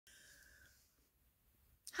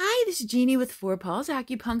Hi, this is Jeannie with Paws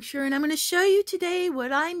Acupuncture, and I'm going to show you today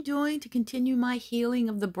what I'm doing to continue my healing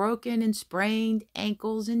of the broken and sprained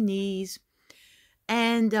ankles and knees.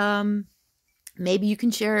 And maybe you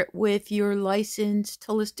can share it with your licensed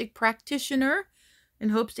holistic practitioner in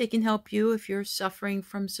hopes they can help you if you're suffering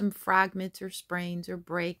from some fragments or sprains or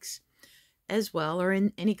breaks as well, or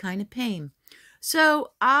in any kind of pain.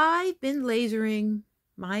 So I've been lasering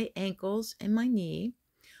my ankles and my knee.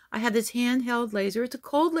 I have this handheld laser. It's a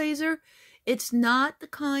cold laser. It's not the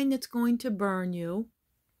kind that's going to burn you.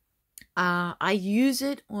 I use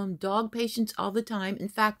it on dog patients all the time. In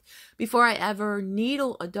fact, before I ever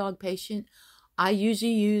needle a dog patient, I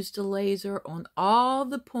usually use the laser on all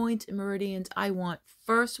the points and meridians I want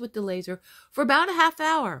first with the laser for about a half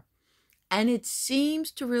hour. And it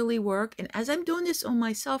seems to really work. And as I'm doing this on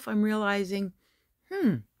myself, I'm realizing,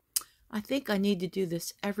 I think I need to do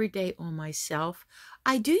this every day on myself.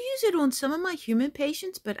 I do use it on some of my human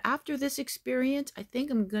patients, but after this experience, I think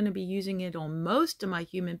I'm going to be using it on most of my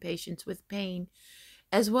human patients with pain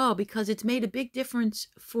as well, because it's made a big difference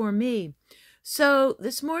for me. So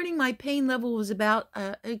this morning, my pain level was about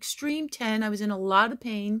extreme 10. I was in a lot of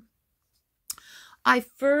pain. I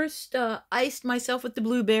first iced myself with the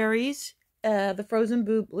blueberries, the frozen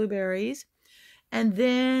blueberries. And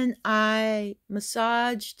then I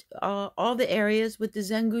massaged all the areas with the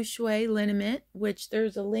Zheng Shui Liniment, which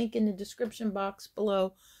there's a link in the description box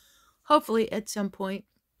below, hopefully at some point,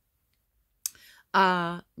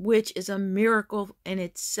 which is a miracle in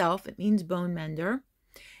itself. It means bone mender.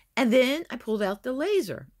 And then I pulled out the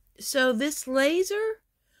laser. So this laser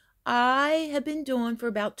I have been doing for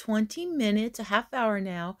about 20 minutes, a half hour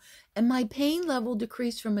now, and my pain level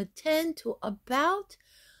decreased from a 10 to about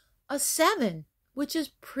a 7. Which is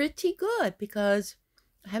pretty good because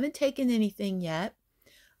I haven't taken anything yet.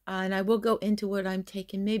 And I will go into what I'm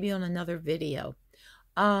taking maybe on another video.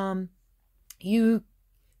 You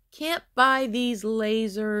can't buy these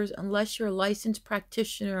lasers unless you're a licensed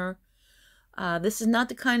practitioner. This is not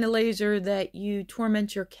the kind of laser that you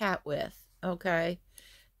torment your cat with, okay?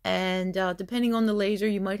 And depending on the laser,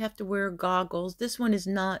 you might have to wear goggles. This one is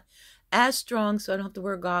not as strong, so I don't have to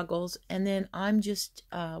wear goggles. And then I'm just,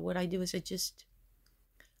 what I do is I just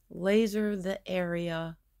laser the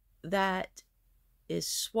area that is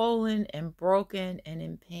swollen and broken and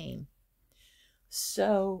in pain.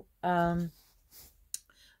 So the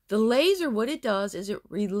laser, what it does is it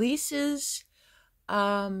releases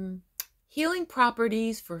healing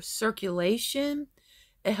properties for circulation.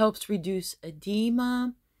 It helps reduce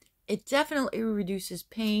edema. It definitely reduces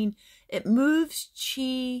pain. It moves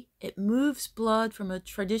qi. It moves blood from a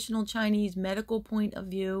traditional Chinese medical point of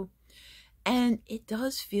view. And it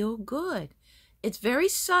does feel good. It's very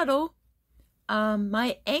subtle.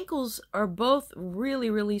 My ankles are both really,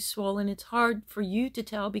 really swollen. It's hard for you to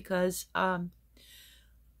tell because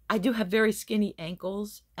I do have very skinny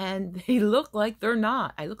ankles, and they look like they're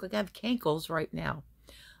not. I look like I have cankles right now.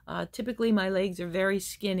 Typically, my legs are very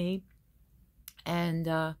skinny, and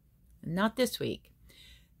not this week.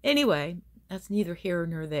 Anyway, that's neither here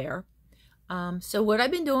nor there. So what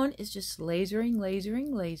I've been doing is just lasering,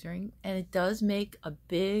 and it does make a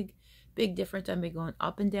big difference. I've been going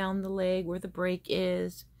up and down the leg where the break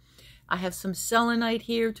is. I have some selenite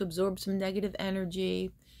here to absorb some negative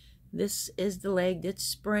energy. This is the leg that's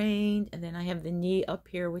sprained, and then I have the knee up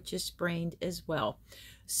here, which is sprained as well.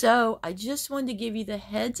 So I just wanted to give you the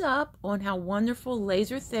heads up on how wonderful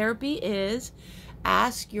laser therapy is.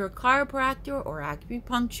 Ask your chiropractor or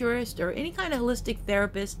acupuncturist or any kind of holistic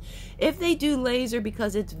therapist if they do laser,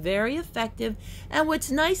 because it's very effective. And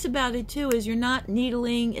what's nice about it too is you're not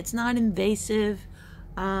needling, it's not invasive.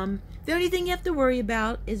 The only thing you have to worry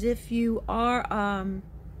about is if you are on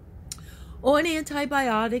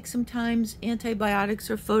antibiotics. Sometimes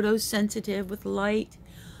antibiotics are photosensitive with light.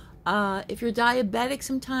 If you're diabetic,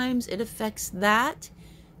 sometimes it affects that.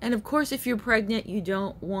 And of course, if you're pregnant, you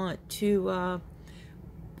don't want to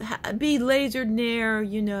be lasered near,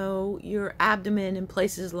 your abdomen and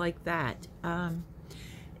places like that.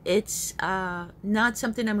 It's not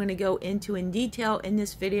something I'm going to go into in detail in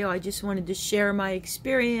this video. I just wanted to share my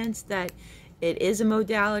experience that it is a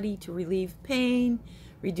modality to relieve pain,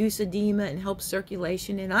 reduce edema, and help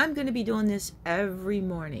circulation. And I'm going to be doing this every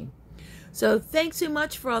morning. So thanks so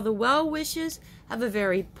much for all the well wishes. Have a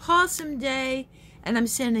very pawsome day. And I'm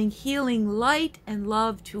sending healing light and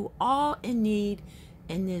love to all in need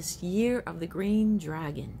in this year of the green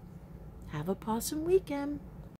dragon. Have a pawsome weekend.